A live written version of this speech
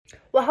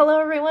Well,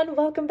 hello everyone.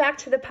 Welcome back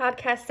to the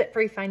podcast, Set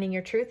Free Finding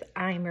Your Truth.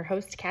 I'm your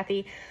host,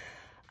 Kathy.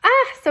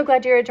 So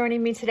glad you're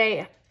joining me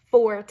today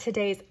for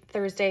today's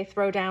Thursday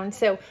Throwdown.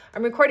 So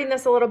I'm recording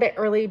this a little bit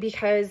early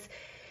because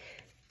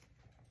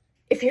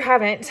if you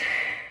haven't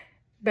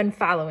been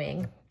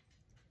following,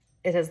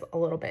 it is a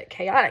little bit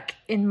chaotic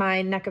in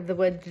my neck of the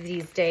woods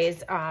these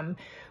days.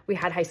 We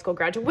had high school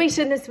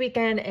graduation this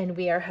weekend and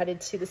we are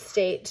headed to the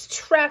state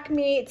track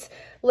meet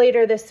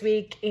later this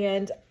week,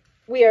 and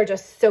we are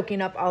just soaking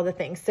up all the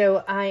things.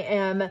 So I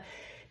am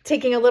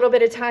taking a little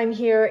bit of time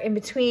here in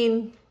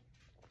between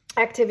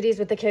activities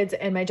with the kids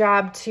and my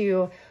job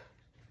to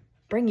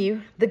bring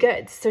you the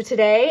goods. So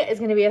today is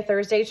going to be a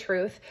Thursday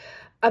truth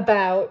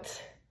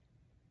about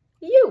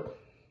you.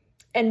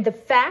 And the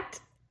fact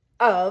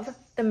of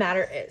the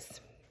matter is,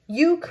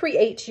 you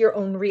create your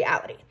own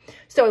reality.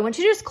 So I want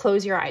you to just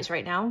close your eyes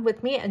right now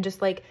with me and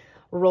just like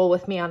roll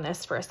with me on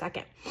this for a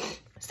second.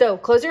 So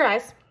close your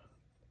eyes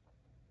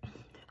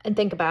and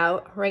think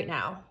about right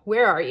now,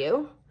 where are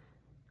you?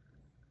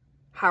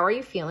 How are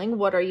you feeling?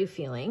 What are you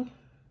feeling?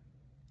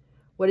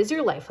 What is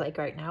your life like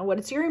right now? What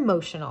is your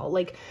emotional?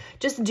 Like,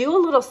 just do a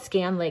little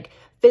scan, like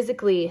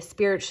physically,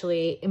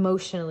 spiritually,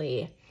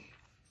 emotionally,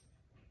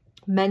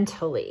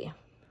 mentally.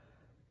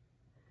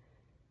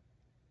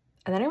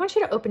 And then I want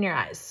you to open your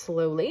eyes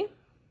slowly.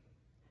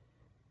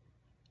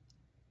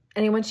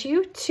 And I want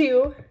you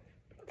to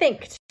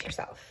think to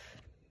yourself,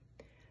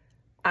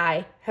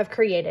 I have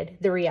created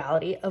the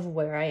reality of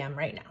where I am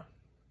right now,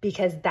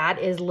 because that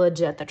is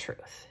legit the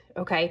truth.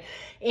 Okay.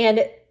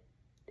 And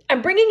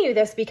I'm bringing you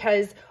this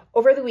because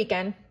over the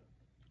weekend,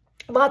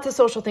 lots of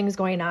social things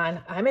going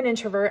on. I'm an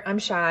introvert. I'm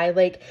shy.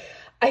 Like,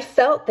 I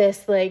felt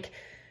this like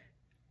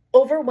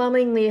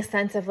overwhelmingly a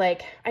sense of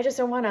like, I just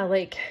don't want to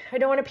I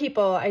don't want to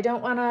people. I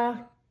don't want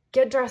to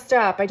get dressed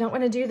up. I don't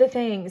want to do the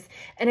things.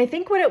 And I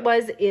think what it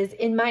was is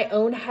in my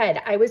own head,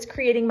 I was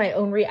creating my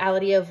own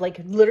reality of like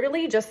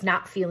literally just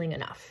not feeling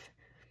enough.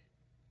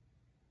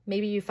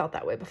 Maybe you felt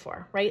that way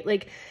before, right?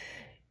 Like,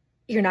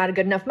 you're not a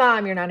good enough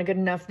mom. You're not a good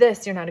enough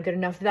this. You're not a good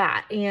enough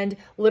that. And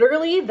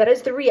literally that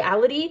is the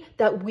reality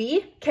that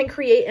we can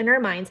create in our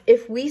minds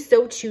if we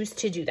so choose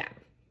to do that.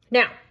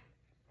 Now,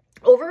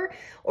 over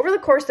the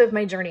course of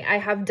my journey, I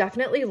have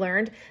definitely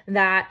learned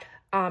that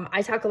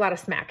I talk a lot of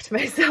smack to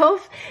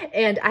myself,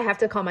 and I have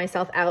to call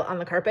myself out on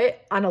the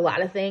carpet on a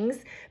lot of things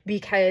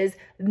because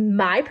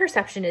my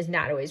perception is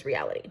not always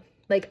reality.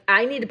 Like,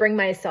 I need to bring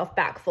myself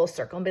back full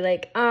circle and be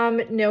like,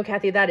 no,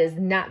 Kathy, that is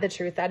not the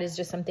truth. That is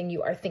just something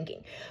you are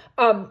thinking.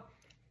 And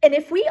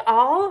if we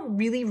all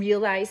really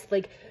realize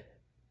like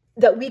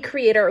that we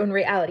create our own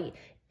reality,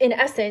 in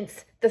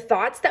essence, the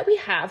thoughts that we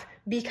have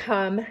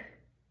become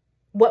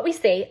what we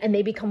say, and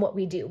they become what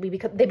we do.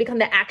 They become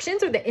the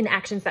actions or the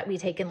inactions that we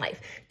take in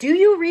life. Do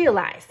you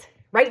realize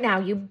right now,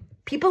 you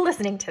people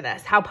listening to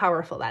this, how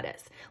powerful that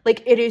is?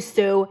 Like, it is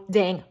so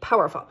dang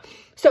powerful.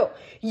 So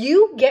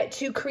you get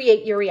to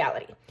create your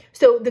reality.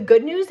 So the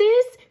good news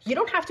is you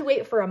don't have to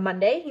wait for a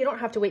Monday. You don't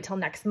have to wait till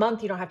next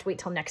month. You don't have to wait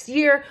till next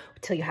year,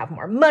 till you have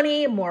more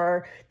money,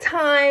 more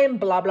time,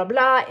 blah, blah,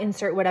 blah,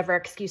 insert whatever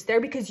excuse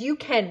there, because you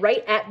can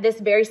right at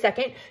this very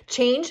second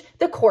change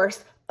the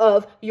course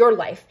of your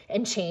life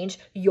and change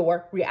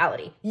your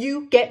reality.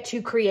 You get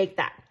to create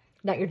that.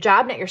 Not your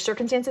job, not your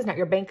circumstances, not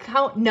your bank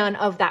account, none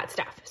of that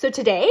stuff. So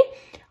today,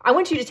 I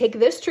want you to take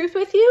this truth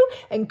with you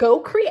and go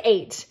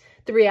create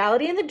the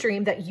reality and the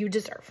dream that you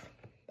deserve.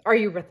 Are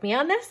you with me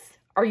on this?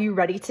 Are you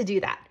ready to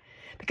do that?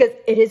 Because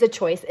it is a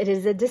choice. It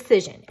is a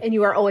decision. And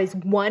you are always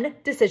one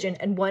decision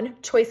and one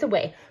choice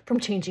away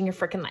from changing your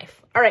freaking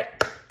life. All right,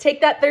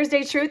 take that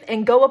Thursday truth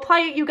and go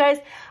apply it, you guys.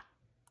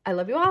 I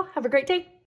love you all. Have a great day.